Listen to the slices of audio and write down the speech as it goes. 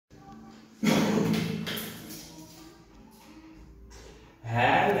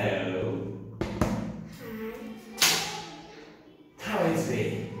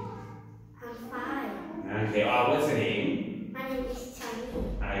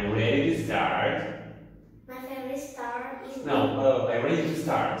to start? My favorite star is... No, are you ready to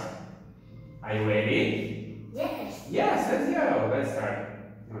start? Are you ready? Yes. Yes, let's go. Let's start.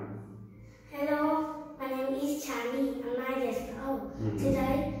 Come on. Hello, my name is Chani. I'm 9 years old.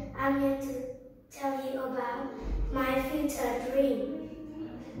 Today, I'm here to tell you about my future dream.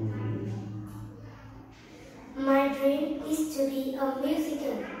 My dream is to be a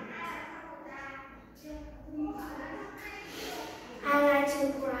musician. I like to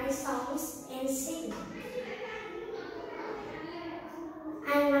write songs and sing.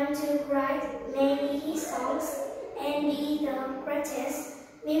 I want to write many hit songs and be the greatest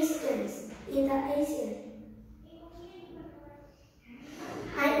musician in the Asia.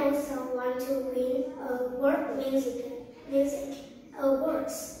 I also want to win a World Music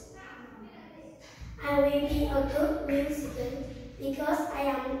Awards. I will be a good musician because I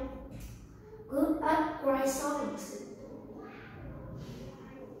am good at writing songs.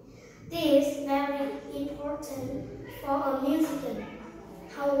 This is very important for a musician.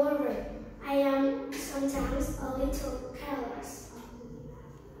 However, I am sometimes a little careless.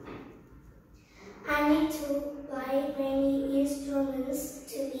 I need to play many instruments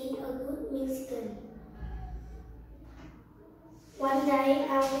to be a good musician. One day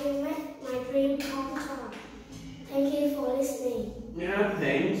I will make my dream come true. Thank you for listening. Yeah,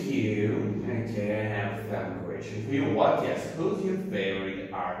 thank you. Okay, I have some question for you. Who's your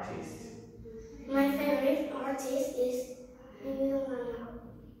favorite artist? My favorite artist is...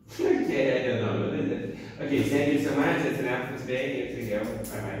 Okay, I don't know. What is it? Okay, thank you so much. That's enough for today. Here we go.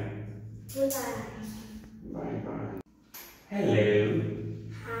 Bye-bye. Goodbye. Bye-bye. Hello.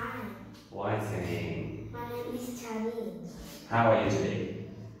 Hi. What's your name? My name is Chani. How are you today?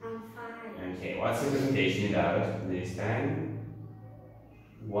 I'm fine. Okay, what's your presentation about this time?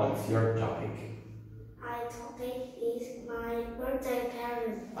 What's your topic? My topic is my birthday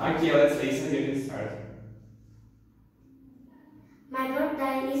party. Okay, let's listen. You can start. My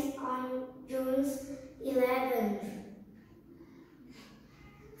birthday is on June 11th.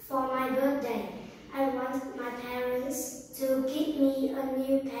 For my birthday, I want my parents to give me a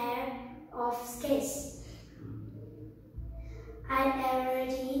new pair of skates. I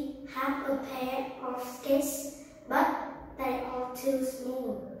already have a pair of skates, but they are too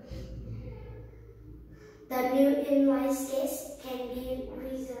small. The new inline skates can be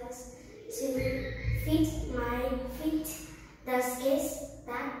readjusted to fit my feet. The skates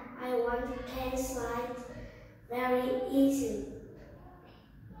that I want can slide very easily.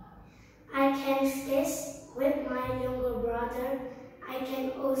 I can skate with my younger brother. I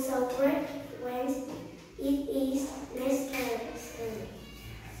can also break when it is necessary.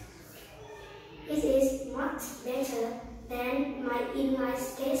 It is much better than my inline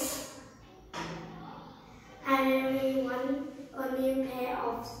skates. I really want a new pair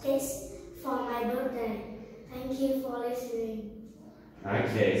of skates for my birthday. Thank you for listening.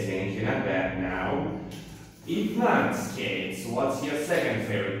 Okay, thank you. Not bad now. If not skates, what's your second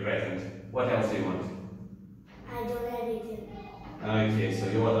favorite present? What else do you want? I don't have it. Okay, so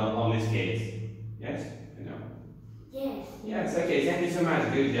you want only skates? Yes? No? Yes. Yes, okay, thank you so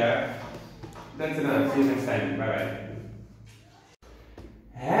much. Good job. That's enough. See you next time. Bye-bye.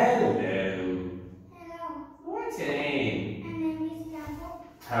 Hello. Hello. What's your name? My name is Yako.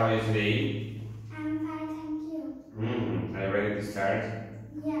 How are you today? I'm fine, thank you. Are you ready to start?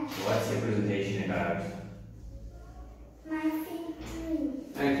 Yes. What's your presentation about? My favorite dream.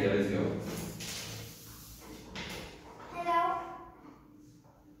 Okay, let's go. Hello.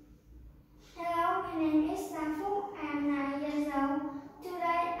 Hello, my name is Safu. I am 9 years old.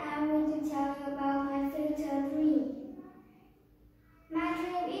 Today I want to tell you about my future dream. My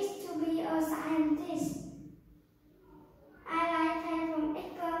dream is to be a scientist. I like from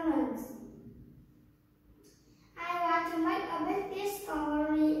experiments. I want to make a big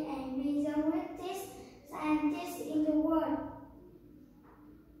discovery and be the greatest scientist in the world.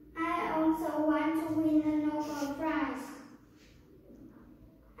 I also want to win a Nobel Prize.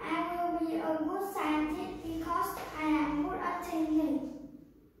 I will be a good scientist because I am good at thinking.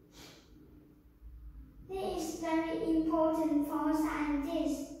 This is very important for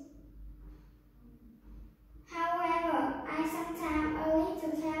scientists. However, I sometimes a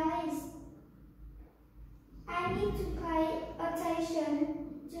little careless. I need to pay attention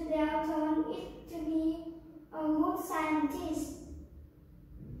to their turn it to be a good scientist.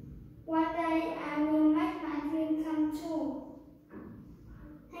 One day I will make my dream come true.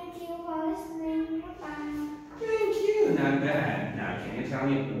 Thank you for listening. Goodbye. Thank you. Not bad. Now, can you tell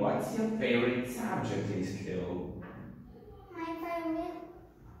me what's your favorite subject in school? My favorite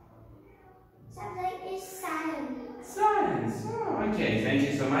subject is science. Science. Oh, okay. Okay, thank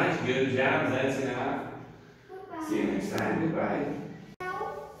you so much. Good job. That's enough. Goodbye. See you next time. Goodbye.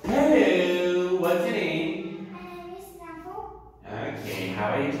 Hello. Hello. What's your name? My name is Nafu. Okay,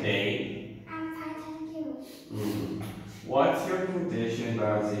 how are you today? I'm fine, thank you. What's your condition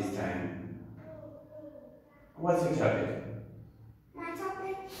about this time? What's your topic? My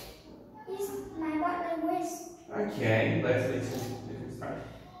topic is my birthday wish. Okay, let's listen. You can start.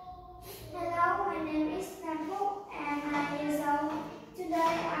 Hello, my name is Nafu and I'm 9 years old. Today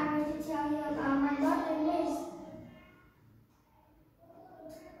I want to tell you about my birthday wish.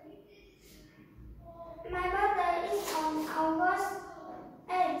 My birthday is on August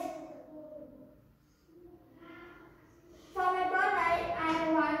 8th. For my birthday,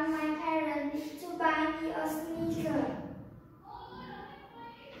 I want my parents to buy me a sneaker.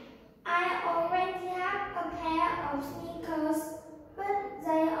 I already have a pair of sneakers, but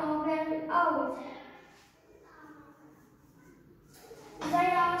they are very old.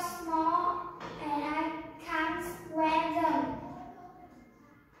 They are small and I can't wear them.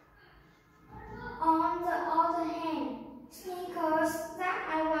 On the other hand, sneakers that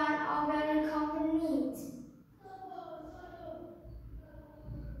I want are very convenient.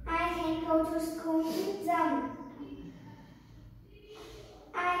 I can go to school with them.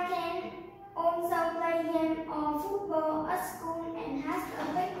 I can also play game or football at school and have a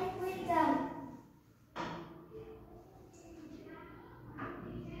picnic with them.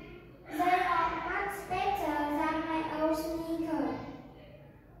 They are much better than my old sneakers.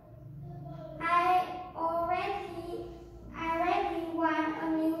 I already want a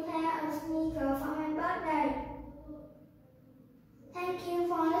new pair of sneakers for my birthday. Thank you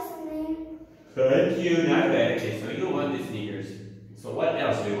for listening. Thank you. Not bad. Okay, so you want the sneakers. So what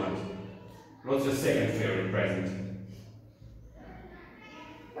else do you want? What's your second favorite present?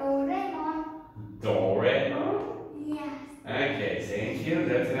 Doraemon. Doraemon? Yes. Okay, thank you.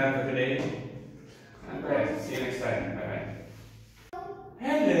 That's enough for today. Not bad. See you next time. Bye bye.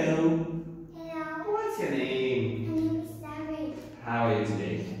 Hello. Hello. What's your name? My name is David. How are you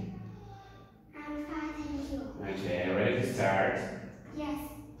today? I'm fine, thank you. Okay, ready to start? Yes.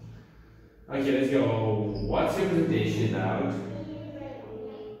 Okay, let's go. What's your presentation about?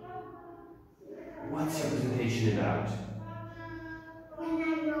 What's your presentation about? When I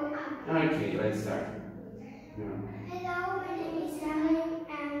grow up. Okay, let's start. Hello, my name is David.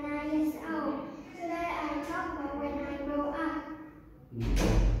 I'm 9 years old. Today I talk about when I grow up.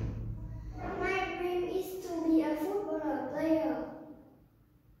 My dream is to be a football player.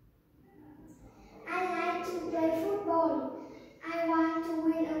 I like to play football. I want to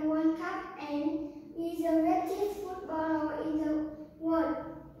win a World Cup and be the greatest footballer in the world.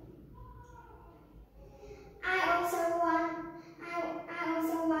 I also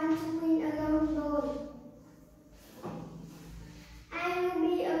want to win a gold ball. I will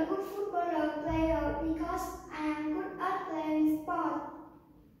be a good football player because I am good at playing sport.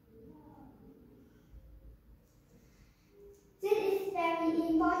 This is very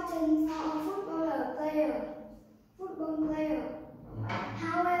important for a football player.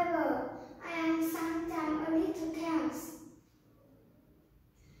 However, I am sometimes a little careless.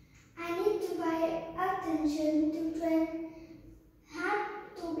 I need to pay attention to train hard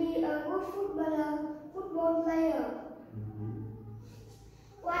to be a good football player.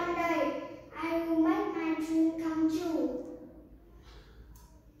 One day, I will make my dream come true.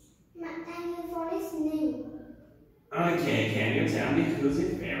 Thank you for listening. Okay, can you tell me who's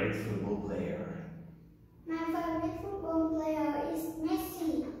your favorite football player? My favorite football player is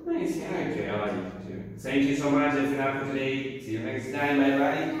Messi. Nice, yeah, okay, I like it too. Thank you so much, that's enough for today. See you next time, bye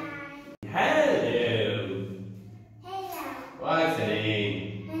bye. Bye. Hello! Hello. What's your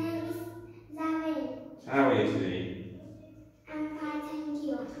name? My name is David. How are you today? I'm fine, thank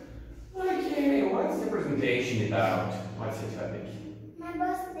you. Okay, what's the presentation about? What's your topic? My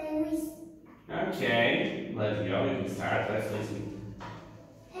birthday wish. Okay, let's go, you can start, let's listen.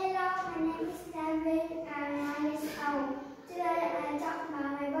 Hello, my name is David. I'm 9 years old. Today I talk about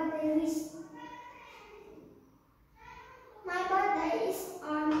my birthday wish. My birthday is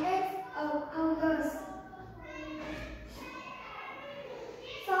on 8th of August.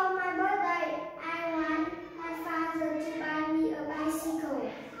 For my birthday, I want my father to buy me a bicycle.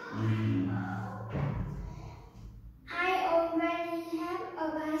 I already have a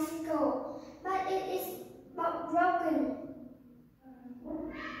bicycle, but it is broken.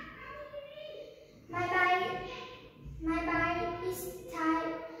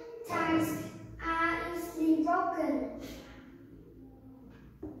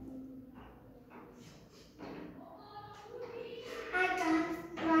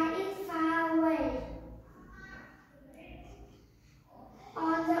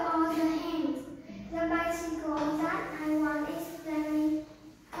 the other hand, the bicycle that I want is very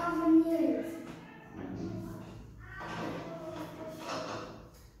convenient.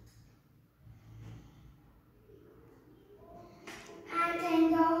 I can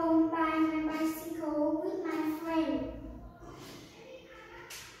go home by my bicycle with my friend.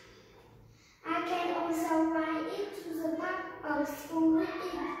 I can also ride it to the park or school with it.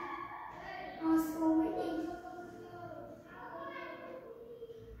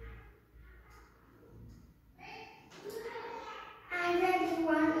 I really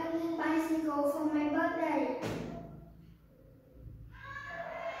want a new bicycle for my birthday.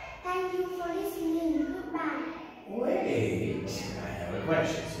 Thank you for listening. Goodbye. Wait, I have a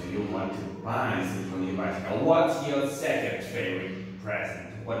question. So you want to buy some new bicycle. What's your second favorite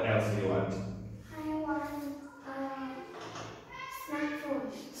present? What else do you want? I want a smartphone.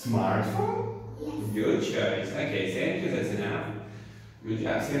 Smartphone? Yes. Good choice. Okay, thank you. That's enough. Good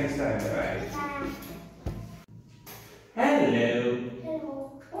job. See you next time. Bye-bye. Bye. Hello.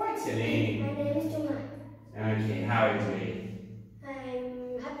 Hello. What's your name? My name is Juma. Okay, how are you today?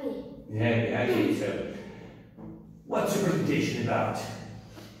 I'm happy. Yeah, okay, so what's your presentation about?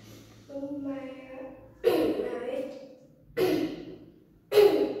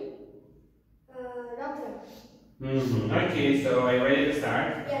 Doctor. Okay, so are you ready to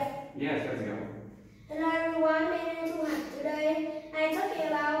start? Yes. Yes, let's go. Hello everyone, my name is Juma. Today I'm talking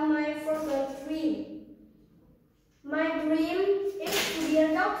about my first dream. My dream is to be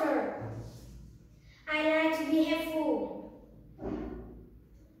a doctor. I like to be helpful.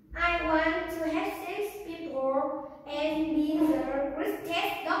 I want to help sick people and be the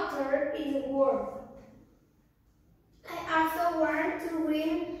greatest doctor in the world. I also want to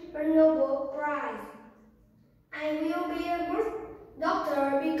win a Nobel Prize. I will be a good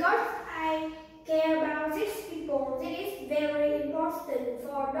doctor because I care about sick people. This is very important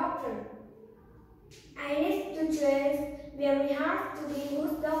for a doctor. I need to train very hard to be a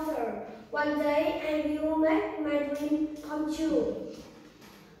good doctor. One day I will make my dream come true.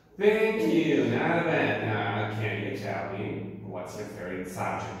 Thank you, not bad. Now, can you tell me what's your favorite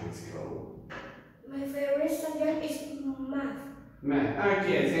subject in school? My favorite subject is math. Math.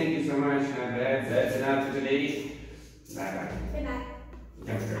 Okay, thank you so much. Not bad. That's enough for today. Bye-bye. Bye-bye.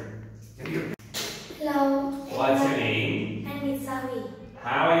 Come here. Hello. What's your name? My name is Savi.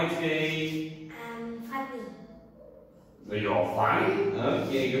 How are you today? I'm happy. You're fine?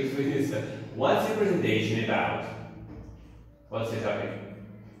 Okay, good for you, sir. What's your presentation about? What's your topic?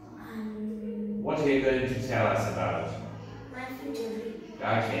 What are you going to tell us about? My future dream.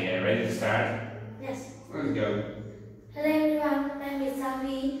 Okay, ready to start? Yes. Let's go. Hello everyone, my name is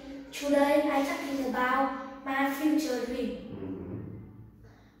Savi. Today I'm talking about my future dream.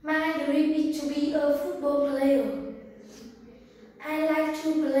 My dream is to be a football player. I like to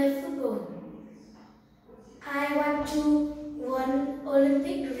play football. I want to win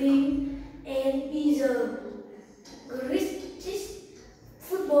Olympic dream and be the greatest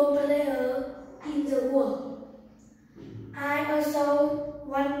football player in the world. I also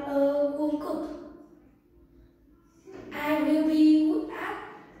want a World Cup. I will be good at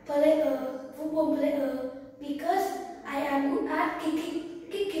football player because I am good at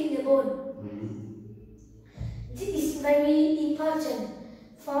kicking the ball. This is very important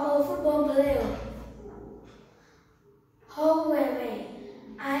for a football player. However,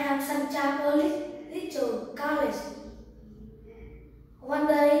 I am sometimes a little careless. One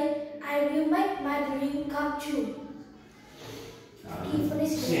day, I will make my dream come true. Thank you for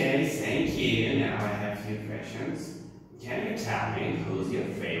listening. Yes, thank you. Now I have a few questions. Can you tell me who's your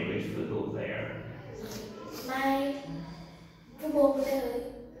favorite football player? My football player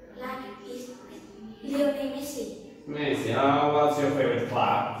is Lionel Messi. Messi. Oh, what's your favorite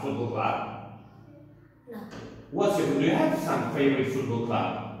club? Football club? No. Do you have some favorite football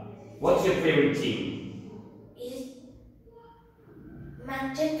club? What's your favorite team? Is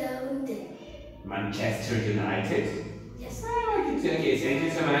Manchester United. Manchester United? Yes. I like it. Okay, thank you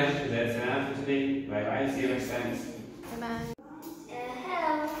so much. That's enough for today. Bye bye. See you next time. Bye.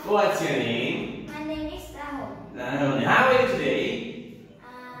 Hello. What's your name? My name is Rahul. How are you today?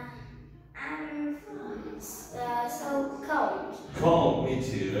 I'm so cold. Cold, me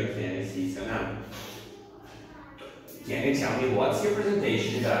too. Okay, I see. So now, can you tell me what's your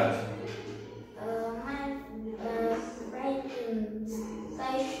presentation about? My presentation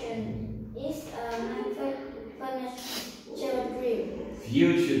is my future dream.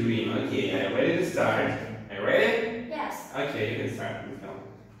 Future dream. Okay, are you ready to start? Are you ready? Yes. Okay, you can start. Let's go.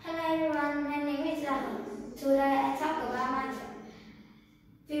 Hello everyone, my name is Rahul. Today I talk about my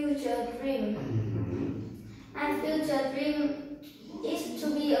future dream. My future dream is to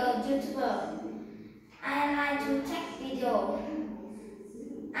be YouTuber. I like to take video.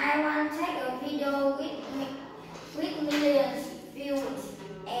 I want to take a video with millions views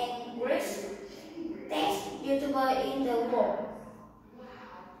and greatest YouTuber in the world.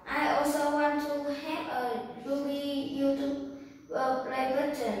 I also want to have a Ruby YouTube play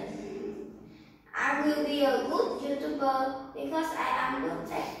button. I will be a good YouTuber because I am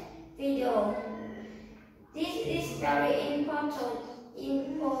good at video. This is very important for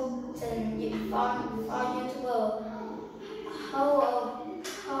YouTuber.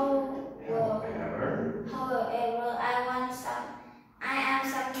 However, I am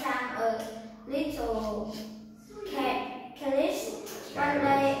sometimes a little careless. One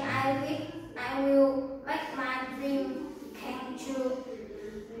day I will make my dream come true.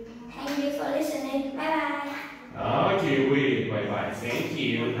 Thank you for listening. Bye bye. Okay, wait, bye. Thank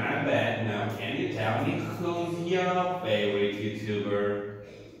you. Not bad. Now, can you tell me who's your favorite YouTuber?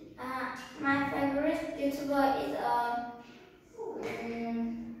 My favorite YouTuber is Banana.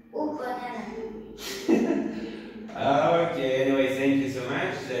 Okay, anyway, thank you so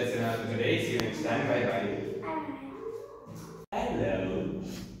much. That's enough for today. See you next time. Bye bye. Hello.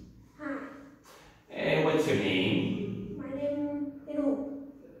 Hi. Hey, what's your name? My name is Hello.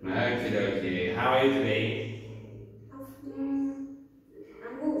 Okay. How are you today? I'm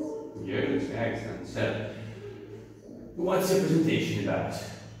good. Good, excellent. So, what's your presentation about?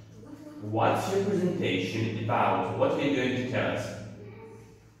 What's your presentation about? What are you going to tell us?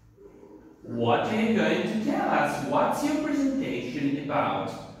 What are you going to tell us? What's your presentation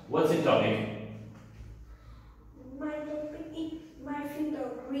about? What's the topic? My topic is my future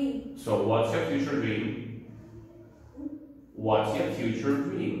dream. So, what's your future dream? What's your future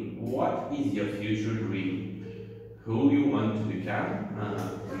dream? What is your future dream? Who you want to become?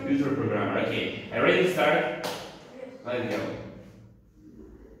 Computer programmer. Okay, are you ready to start? Yes. Let's go.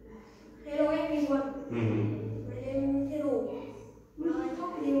 Hello everyone. Mm-hmm. My name is Hello. Now I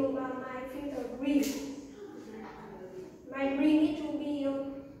talk to you about my future dream. My dream is to be a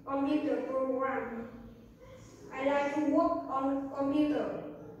computer programmer. I like to work on computer.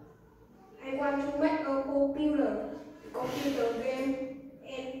 I want to make a popular computer game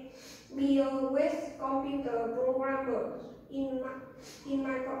and be a best computer programmer in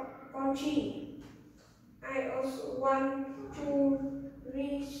my country. I also want to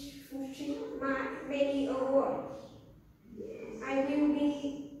reach many awards. I will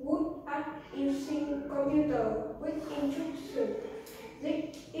be good at using computer with instruction.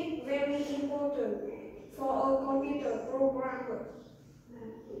 This is very important for a computer programmer.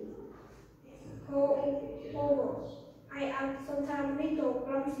 However, I am sometimes little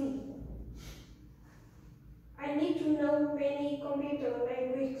clumsy. I need to know many computer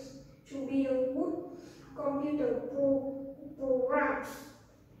languages to be a good computer programmer.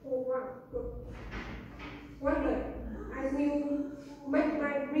 One day, I will make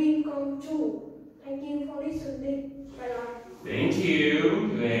my dream come true. Thank you for listening. Bye-bye. Thank you.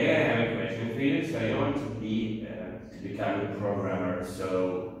 Today I have a question for you. So you want to become a programmer.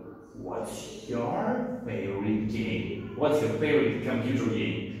 So what's your favorite game? What's your favorite computer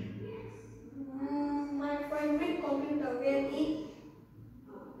game? My favorite computer game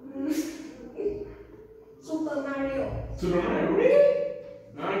is Super Mario. Super Mario, really?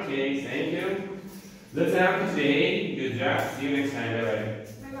 Okay, thank you. That's enough for today. Good job. See you next time. Bye-bye.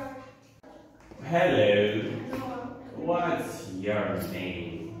 Bye-bye. Hello. Hello. What's your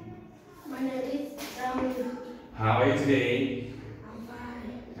name? My name is Raul. How are you today? I'm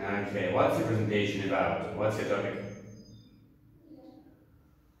fine. Okay, what's your presentation about? What's your topic?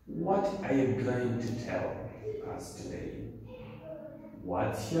 What are you going to tell us today?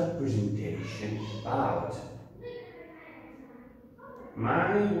 What's your presentation about?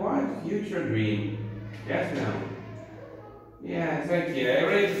 My what future dream? Yes, no? Yeah, thank you. Are you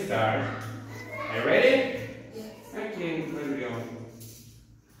ready to start? Are you ready? Yes. Okay, let's go.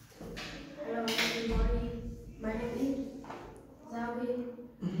 Hello everybody. My name is Zawi.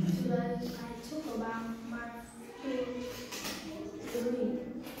 Today I talk about my future dream.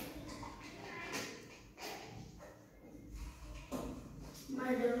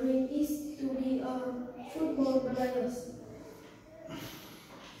 My dream is to be a football player.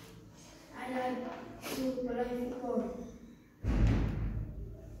 I like to play football.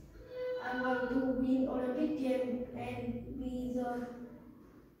 I want to win Olympic Games and be the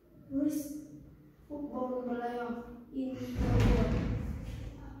best football player in the world.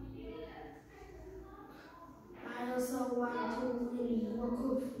 I also want to win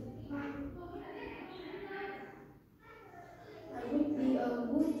World Cup. I would be a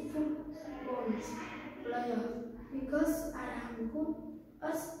good football player because I am good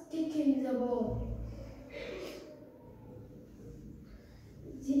us kicking the ball.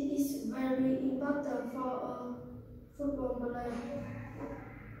 This is very important for a football player.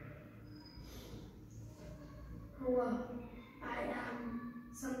 However, I am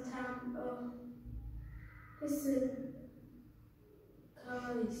sometimes a person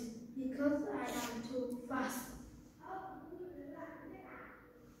because I am too fast.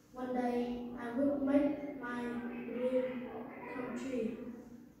 One day I will make my dream come true.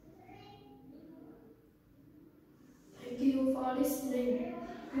 Thank you for listening.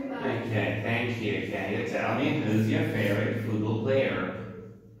 Goodbye. Okay, thank you. Can you tell me who's your favorite football player?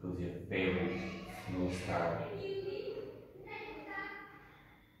 Who's your favorite football star?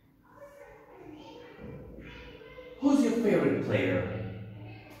 Who's your favorite player?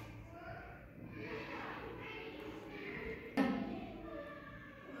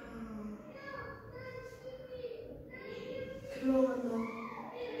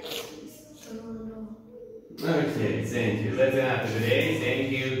 Okay, thank you. That's enough for today.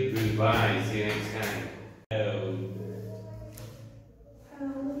 Thank you. Goodbye. See you next time. Hello.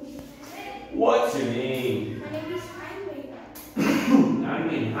 Hello. What's your name? My name is Irene.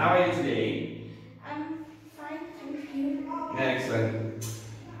 Irene, how are you today? I'm fine, thank you. Excellent.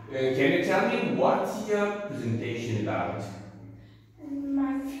 Can you tell me what's your presentation about?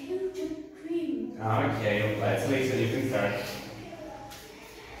 My future dream. Okay, let's listen. You can start.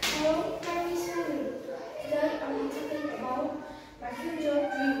 Hello, my name is Irene. Today I'm talking about my future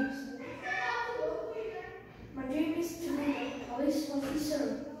dreams. My dream is to be a police officer.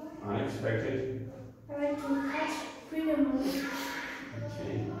 Unexpected. I like to catch criminals.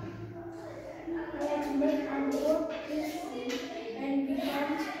 Okay. I like to make our work peaceful and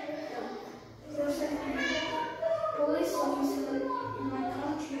become the first police officer in my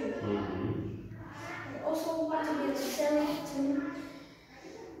country. I also want to be a sheriff too.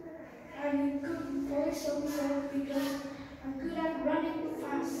 I'm a good police officer because I'm good at running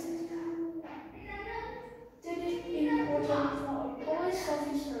fast. This is important for a police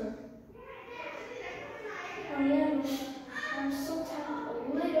officer. However, I'm sometimes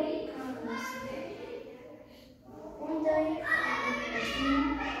a little careless. One day,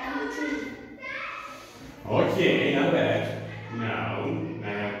 I'm a dream. Okay, not bad. Now, I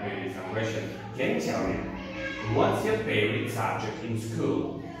have maybe some questions. Can you tell me, what's your favorite subject in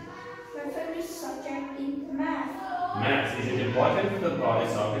school? My favorite subject is math. Maths. Is it important for the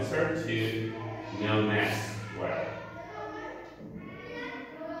police officer to know maths well?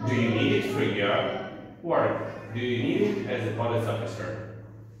 Do you need it for your work? Do you need it as a police officer?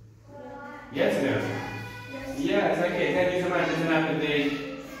 Yes or no? Yes. Yes, okay. Thank you so much. It's enough today.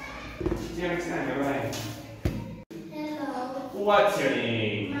 See you next time. Bye-bye. Hello. What's your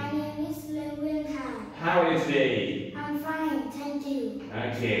name? My name is Lewin Han. How are you today? I'm fine, thank you.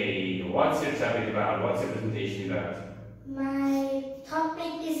 Okay. What's your topic about? What's your presentation about? My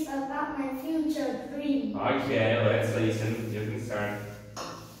topic is about my future dream. Okay, let's listen. You can start.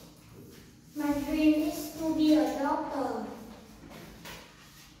 My dream is to be a doctor.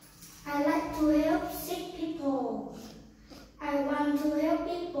 I like to help sick people. I want to help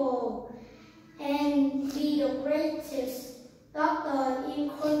people and be the greatest doctor in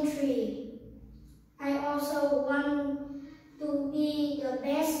country. I also want to be the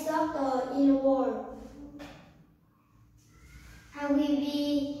best doctor in the world. I will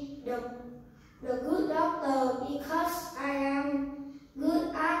be the good doctor because I am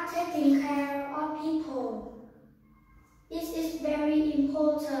good at taking care of people. This is very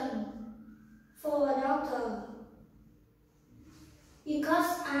important for a doctor.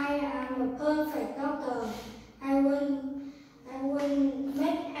 Because I am a perfect doctor, I won't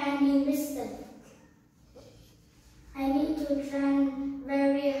make any mistake. I need to train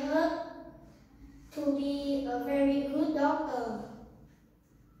very hard to be a very good doctor.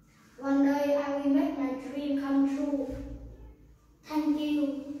 One day I will make my dream come true. Thank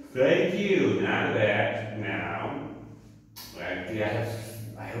you. Thank you. Not bad. Now, actually, I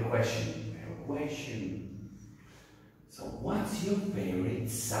have a question. I have a question. So, what's your favorite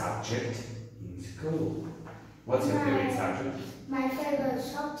subject in school? What's your favorite subject? My favorite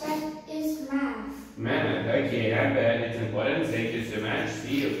subject is math. Math. Okay, not bad. It's important. Thank you so much.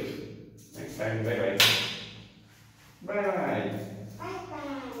 See you next time. Bye bye. Bye bye.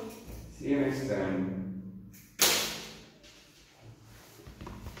 Bye-bye. See you next time.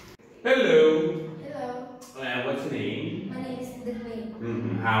 Hello. Hello. What's your name? My name is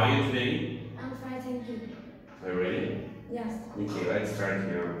Dikmi. How are you today? I'm fine, thank you. Are you ready? Yes. Okay, let's start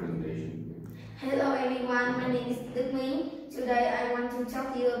your presentation. Hello everyone, my name is Dikmi. Today I want to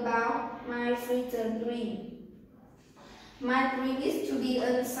talk to you about my future dream. My dream is to be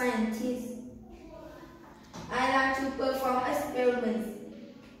a scientist. I like to perform experiments.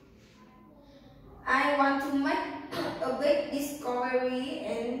 I want to make a big discovery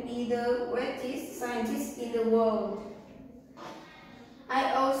and be the greatest scientist in the world.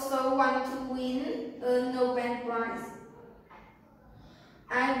 I also want to win a Nobel Prize.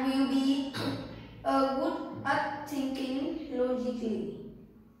 I will be good at thinking logically.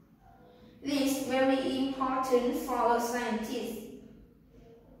 This is very important for a scientist.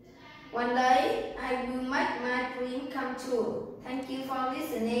 One day, I will make my dream come true. Thank you for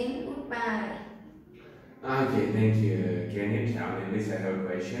listening. Goodbye. Okay, thank you. Can you tell me, Lisa, I have a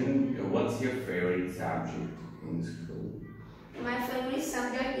question. What's your favorite subject in school? My favorite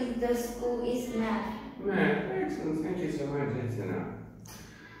subject in the school is math. Math, excellent. Thank you so much. That's enough.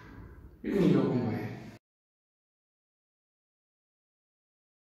 You can go.